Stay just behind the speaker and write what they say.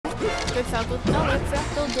Good Falco. Oh, wait,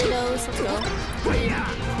 Falco dittos. Let's go.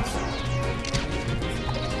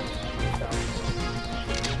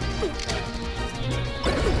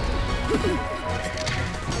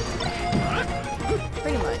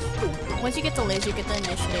 Pretty much. Once you get the laser, you get the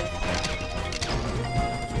initiative.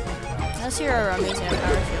 Unless you're amazing at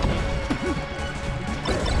power shield.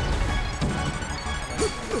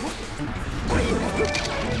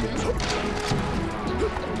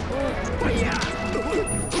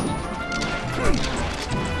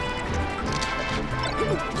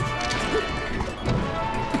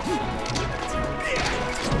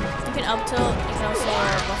 You can up tilt, you can also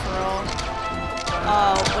buffer roll.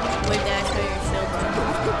 Oh, what if you wave dash out your shield?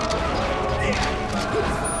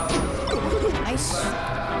 Nice.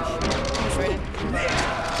 Nice rated.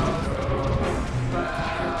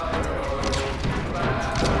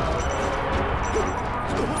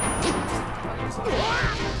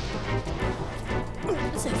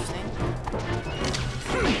 That's interesting.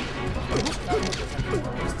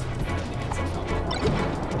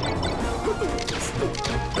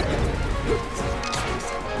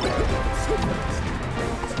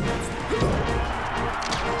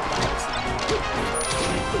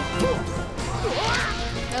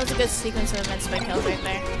 That was a good sequence of events by Kels right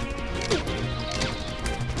there.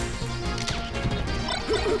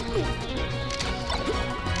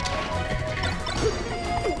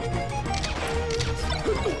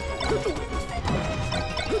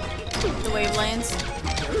 The wave lanes.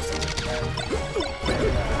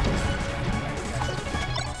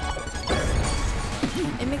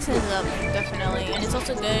 It mixes it up, definitely. And it's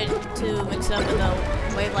also good to mix it up with a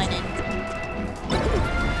wave line in.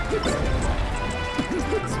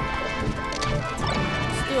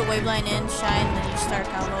 Just do a wave line in, shine, then you start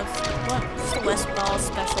combos. Well, just a West ball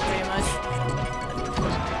special, pretty much.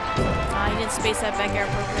 He didn't space that back air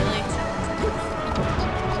appropriately.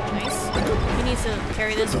 Nice. He needs to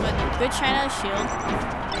carry this, but good shine out of shield.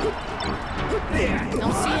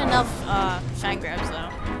 Don't see enough shine grabs though.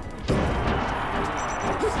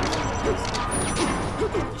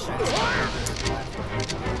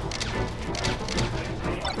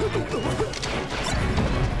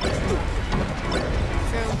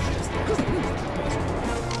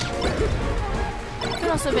 Could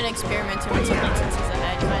also have been experimenting with something since he's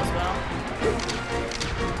ahead, you might as well.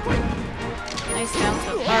 Nice down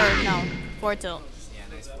tilt. Or, no, forward tilt.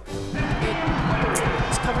 Good.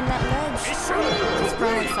 Just covering that ledge. It's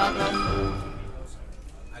wrong with Falco.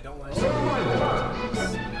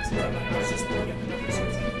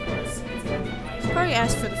 Probably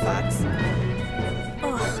asked for the fox.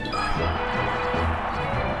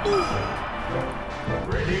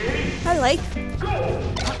 I like.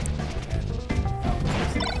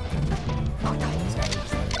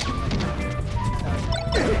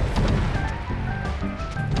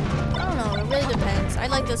 I don't know, it really depends. I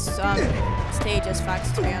like this stage as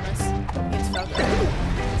Fox, to be honest. It's Falco.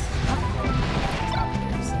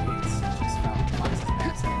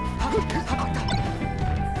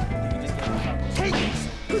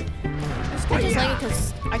 I just like it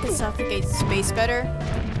because I can suffocate space better.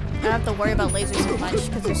 I don't have to worry about lasers so much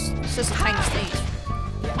because it's just a tiny stage.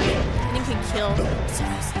 And you can kill. It's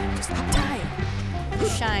easy. Just die.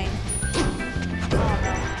 Just shine. Oh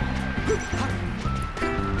no.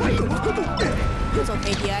 It's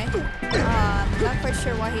okay, DI. I'm not quite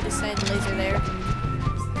sure why he decided laser there.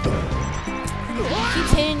 He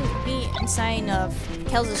keeps hitting me inside of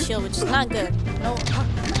Kels' shield, which is not good. No.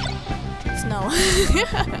 It's no.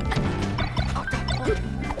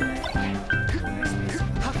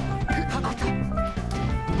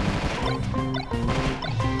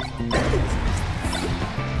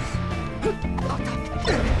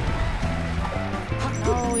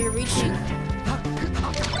 No, you're reaching.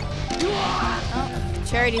 Oh,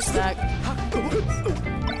 charity stuck.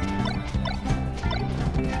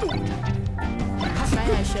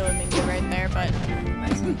 Trying to show him and get right there, but.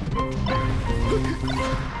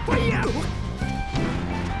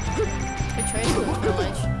 Good choice with the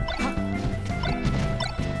ledge.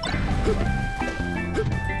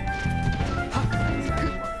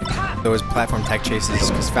 Those platform tech chases,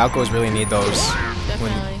 because Falcos really need those.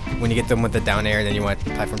 Definitely. When you get them with the down air, then you want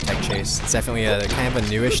platform tech chase. It's definitely a kind of a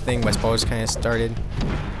newish thing. West Ball's kind of started,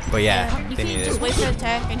 but yeah, you they can need just it. wait for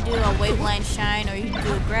attack and do a wave line shine, or you can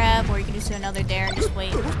do a grab, or you can just do another dare and just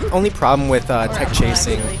wait. Only problem with tech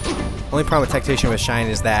chasing, actually. only problem with tech chasing with shine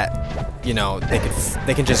is that, you know, they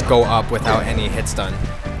can just go up without any hits done.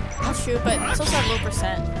 That's true, but it's also at low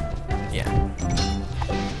percent. Yeah.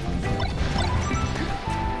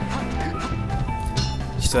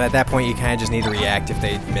 So at that point, you kind of just need to react if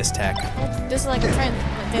they miss tech. This is like I'm trying to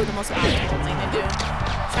think the most optimal thing to do.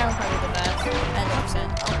 Shine would probably be the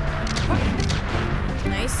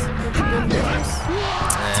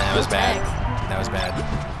That was bad. That was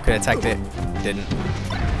bad. Could have teched it. Didn't.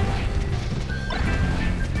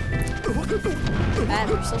 Bad,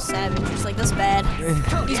 we're so savage. Just like, that's bad.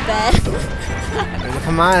 He's bad.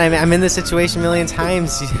 Come on, I'm in this situation a million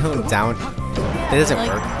times. You know, down. It doesn't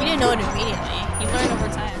like, work. You didn't know it immediately. You learned over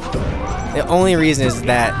time. The only reason is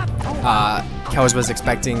that Kels was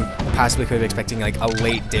possibly could have expecting like a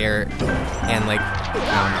late dare, and like, I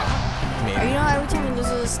don't know. Maybe. Or you know, every time he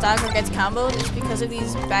loses a stock or gets comboed, it's because of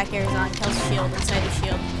these back airs on Kels' shield, inside the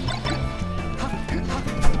shield.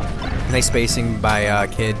 Nice spacing by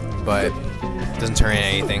Kid, but doesn't turn in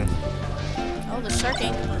anything. Oh, the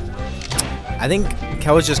sharking. I think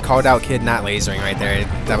Kels just called out Kid not lasering right there.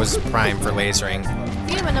 That was prime for lasering.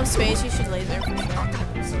 If you give him enough space, you should laser for sure.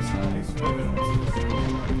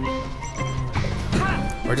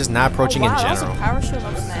 Or just not approaching in general. That was a power shield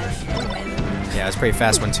up smash. That was amazing. Yeah, it's a pretty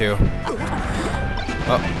fast one too.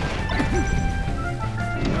 Oh.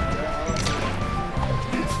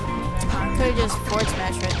 Could have just forward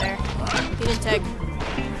smash right there. He didn't tech.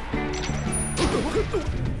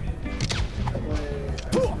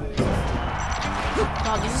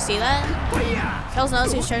 Wow, did you see that? Kels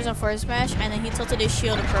knows he shares on forward smash, and then he tilted his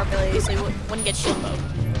shield appropriately so he wouldn't get shield mode.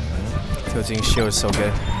 Tilting shield is so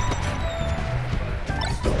good.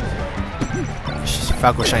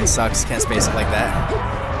 Falco Shine sucks. Can't space it like that.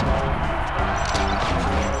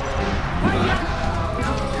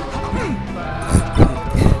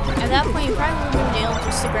 At that point, you probably wouldn't have been able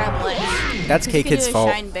just to grab ledge. That's KKid's fault.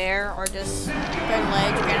 Shine bear or just grab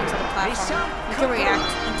ledge, get onto the platform. You can react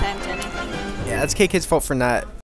in time to anything. Yeah, that's KKid's fault for not